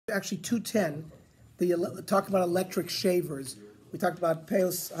Actually 210, talk about electric shavers. We talked about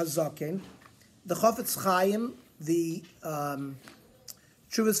Peos Hazaken. The Chofetz Chaim, the Chuvas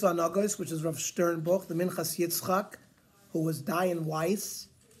Vanagos, which is Rav Sternbuch, the Minchas Yitzchak, who was Dayan Weiss,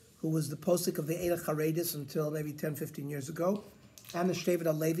 who was the posik of the Eila Charedis until maybe 10, 15 years ago, and the Shevet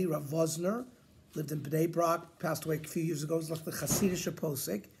HaLevi, Rav Vosner, lived in Bnei Brak, passed away a few years ago. It was like the Hasidic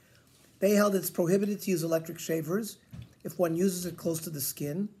posik. They held it's prohibited to use electric shavers if one uses it close to the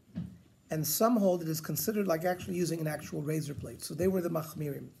skin, and some hold it is considered like actually using an actual razor blade. So they were the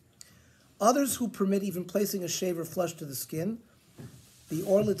Machmirim. Others who permit even placing a shaver flush to the skin, the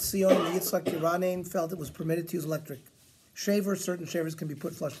Or L'Tzion and the Yitzchak Yiranein felt it was permitted to use electric shavers. Certain shavers can be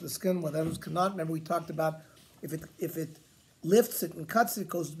put flush to the skin, while others cannot. Remember we talked about if it lifts it and cuts it, it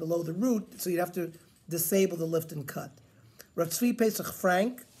goes below the root, so you'd have to disable the lift and cut. Rav Tzvi Pesach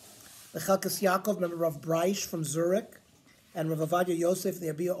Frank, the Chelkas Yaakov, remember Rav Breish from Zurich, and Rav Avadia Yosef, the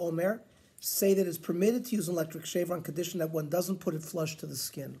Abiyah Omer, say that it's permitted to use an electric shaver on condition that one doesn't put it flush to the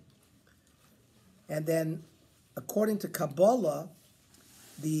skin. And then, according to Kabbalah,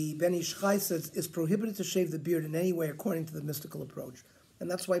 the Ben Ish Chai says it's prohibited to shave the beard in any way according to the mystical approach. And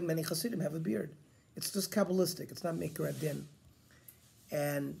that's why many Hasidim have a beard. It's just Kabbalistic. It's not Meker Adin.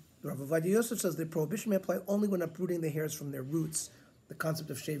 And Rav Avadia Yosef says the prohibition may apply only when uprooting the hairs from their roots, the concept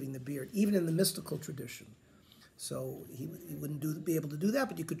of shaving the beard, even in the mystical tradition. So he wouldn't be able to do that,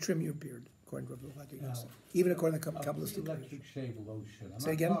 but you could trim your beard, according to Rav Avadia Yosef, even according to the Kabbalistic electric shave lotion.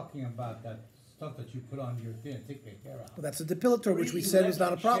 Say again? Talking about that stuff that you put on your skin and take your hair out. Well, that's a depilator, which we said is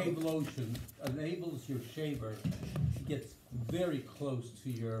not a problem. Shave lotion enables your shaver to get very close to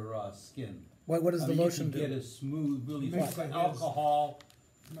your skin. What does the lotion do? You can get a smooth, really fast alcohol.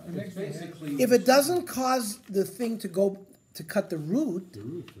 It's basically, if it doesn't cause the thing to cut the root,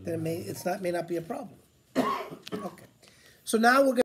 then it may not be a problem. Okay. So now we're going